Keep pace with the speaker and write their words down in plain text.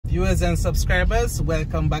Viewers and subscribers,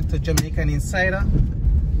 welcome back to Jamaican Insider.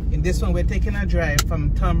 In this one, we're taking a drive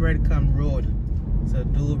from Redcam Road. So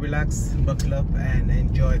do relax, buckle up and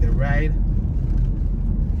enjoy the ride.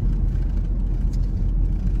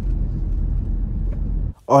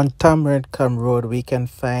 On Redcam Road, we can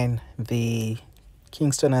find the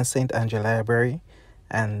Kingston and St. Angela Library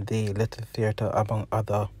and the Little Theatre, among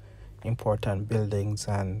other important buildings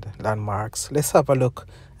and landmarks. Let's have a look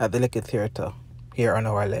at the Little Theatre here on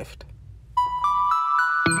our left.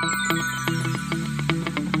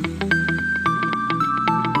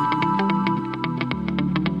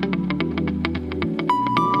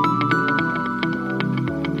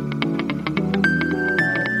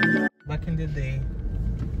 Back in the day,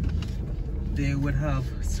 they would have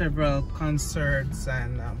several concerts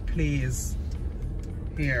and plays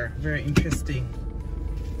here. Very interesting.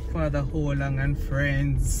 Father Holang and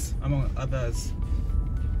friends, among others,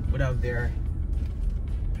 would have their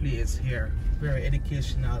plays here. Very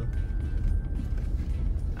educational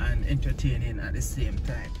and entertaining at the same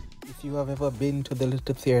time. If you have ever been to the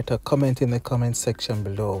Little Theatre, comment in the comment section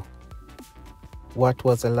below. What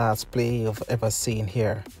was the last play you've ever seen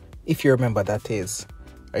here? If you remember, that is.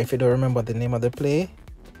 Or if you don't remember the name of the play,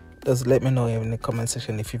 just let me know in the comment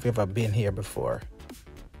section if you've ever been here before.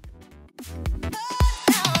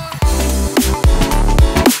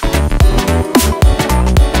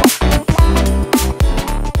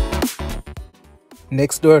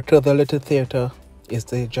 Next door to the Little Theatre is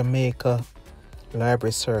the Jamaica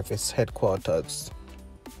Library Service headquarters.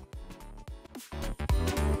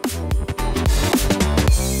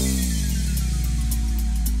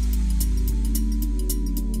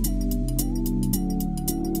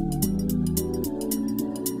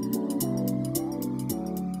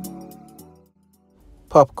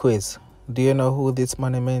 Pop quiz. Do you know who this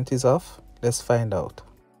monument is of? Let's find out.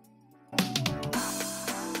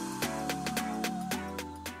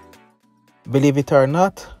 Believe it or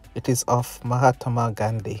not, it is of Mahatma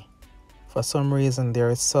Gandhi. For some reason, there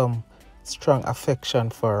is some strong affection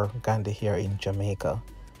for Gandhi here in Jamaica.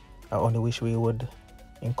 I only wish we would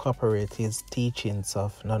incorporate his teachings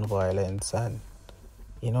of nonviolence and,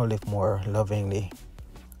 live more lovingly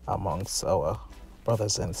amongst our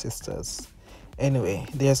brothers and sisters. Anyway,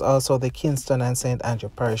 there's also the Kingston and St. Andrew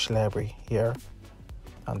Parish Library here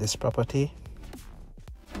on this property.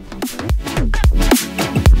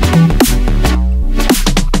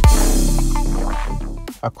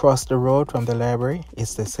 Across the road from the library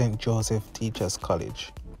is the St. Joseph Teachers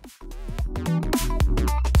College.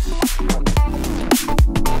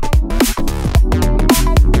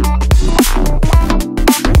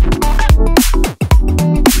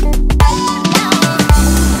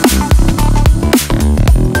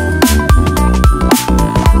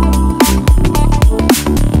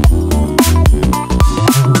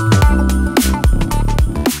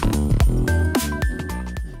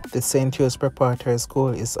 The St. Joe's Preparatory School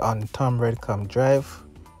is on Redcam Drive,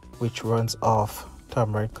 which runs off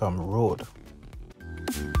Redcam Road.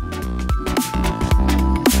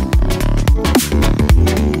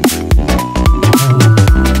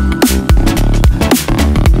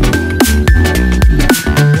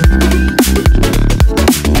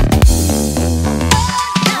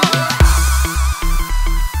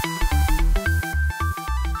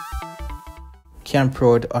 Camp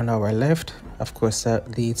Road on our left. Of course,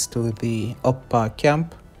 that leads to the Up Park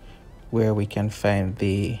Camp, where we can find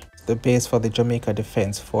the base for the Jamaica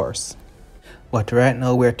Defense Force. But right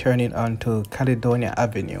now we're turning onto Caledonia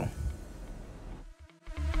Avenue.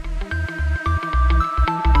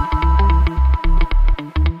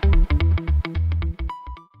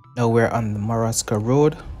 Now we're on the Marescaux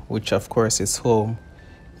Road, which of course is home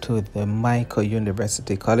to the Mico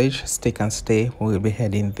University College. Stick and stay, we'll be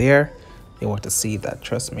heading there. You want to see that,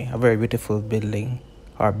 trust me. A very beautiful building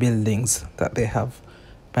or buildings that they have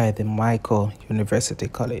by the Mico University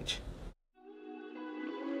College.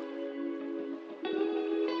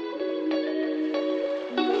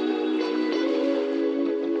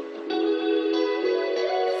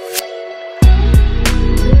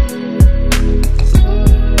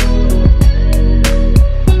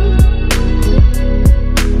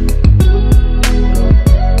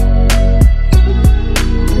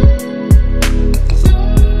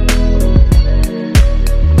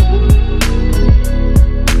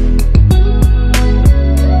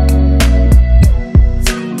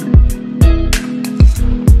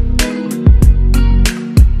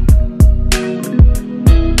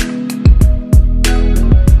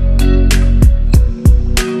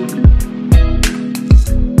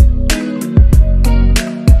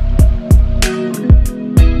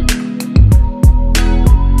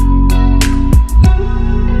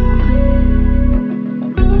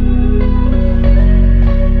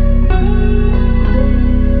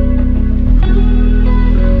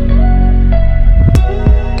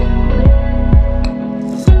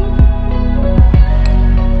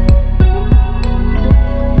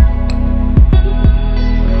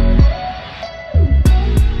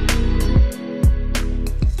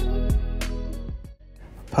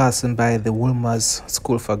 passing by the Wolmers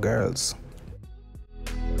School for Girls.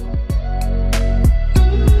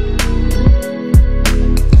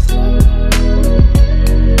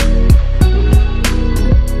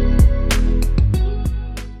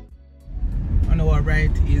 On our right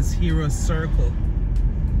is Hero Circle.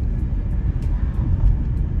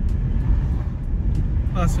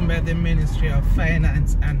 Passing by the Ministry of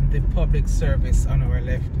Finance and the Public Service on our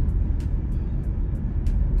left.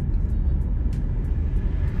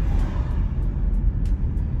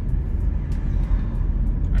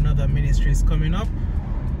 Another ministry is coming up,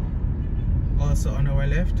 also on our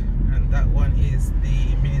left, and that one is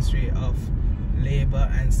the Ministry of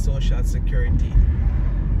Labor and Social Security.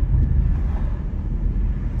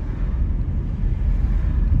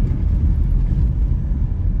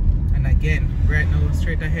 And again, right now,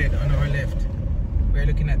 straight ahead on our left, we're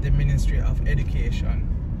looking at the Ministry of Education.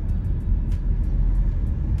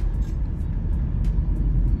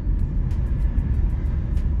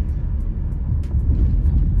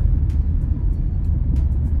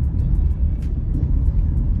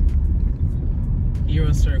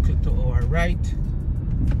 Hero Circle to our right.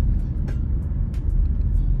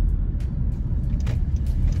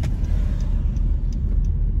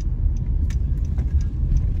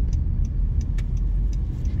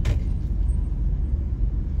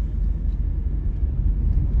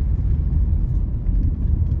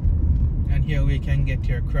 Here we can get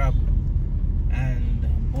your crab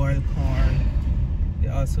and boiled corn. They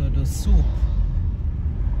also do soup.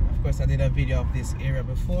 Of course, I did a video of this area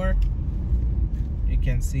before. You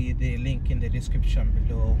can see the link in the description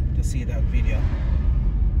below to see that video.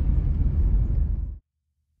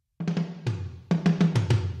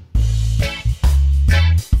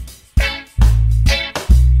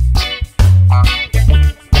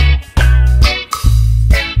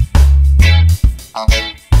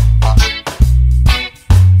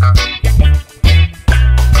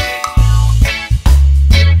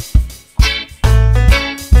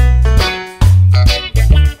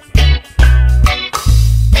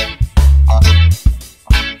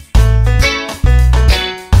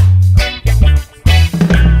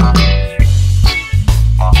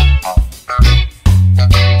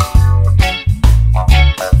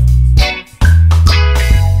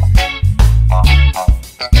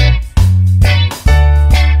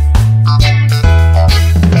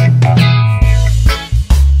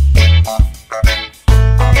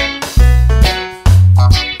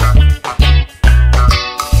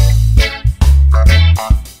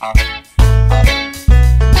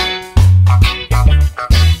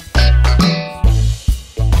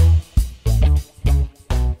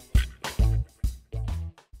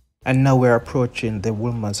 And now we're approaching the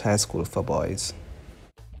Wolmers High School for boys.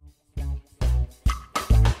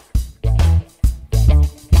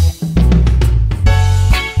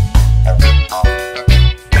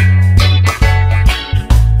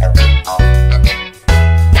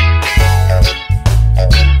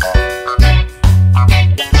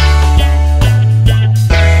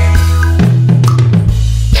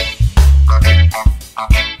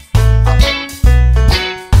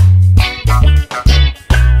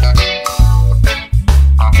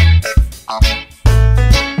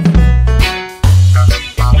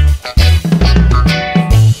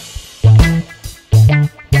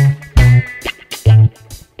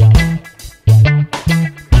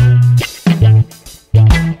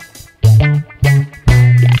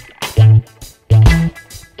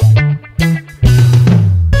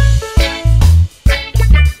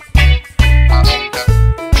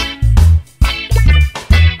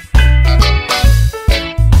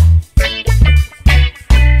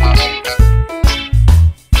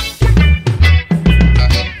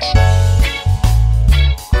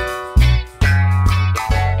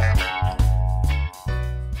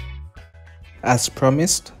 As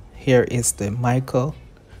promised, here is the Mico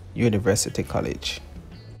University College.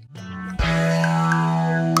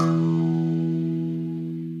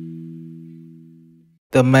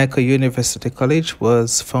 The Mico University College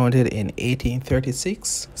was founded in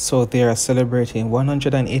 1836, so they are celebrating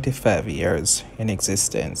 185 years in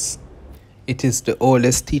existence. It is the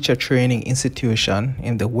oldest teacher training institution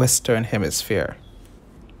in the Western Hemisphere.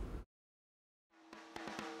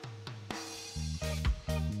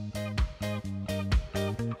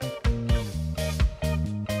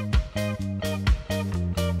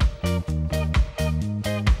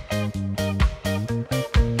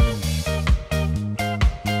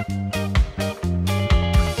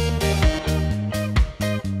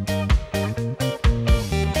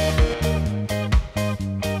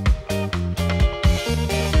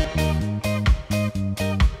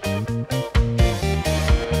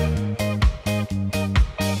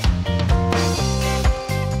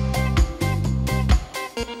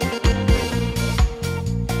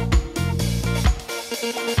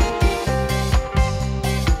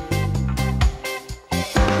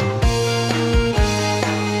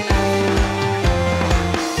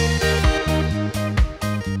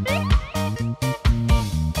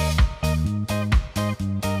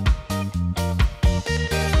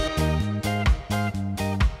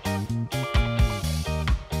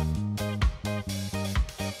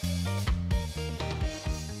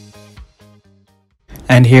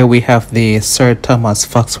 And here we have the Sir Thomas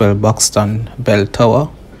Foxwell Buxton Bell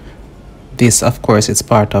Tower. This, of course, is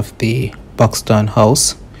part of the Buxton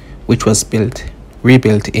House, which was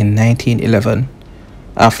rebuilt in 1911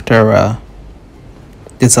 after a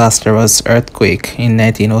disastrous earthquake in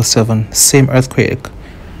 1907, same earthquake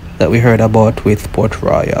that we heard about with Port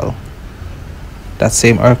Royal. That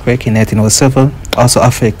same earthquake in 1907 also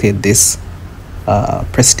affected this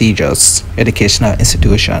prestigious educational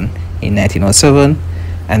institution in 1907,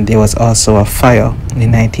 and there was also a fire in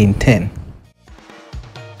 1910.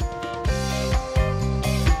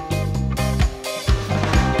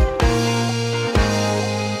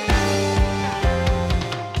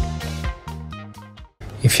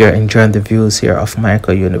 If you're enjoying the views here of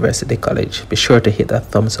Mico University College, be sure to hit that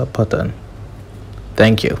thumbs up button.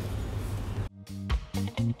 Thank you.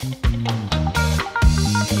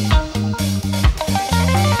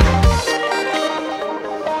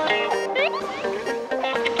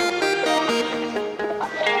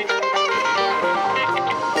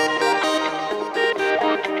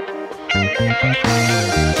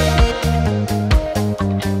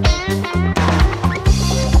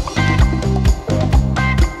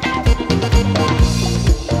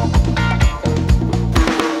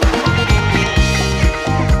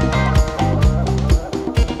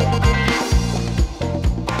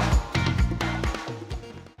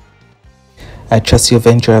 I trust you've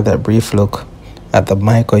enjoyed that brief look at the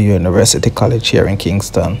Mico University College here in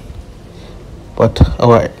Kingston. But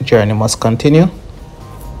our journey must continue.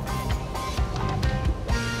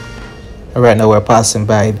 Right now we're passing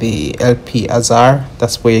by the LP Azar.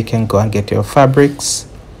 That's where you can go and get your fabrics,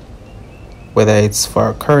 whether it's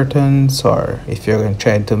for curtains or if you're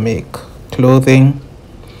trying to make clothing.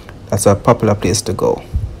 That's a popular place to go.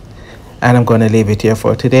 And I'm going to leave it here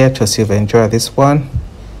for today. I trust you've enjoyed this one.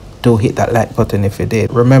 Do hit that like button if you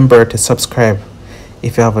did. Remember to subscribe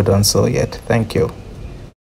if you haven't done so yet. Thank you.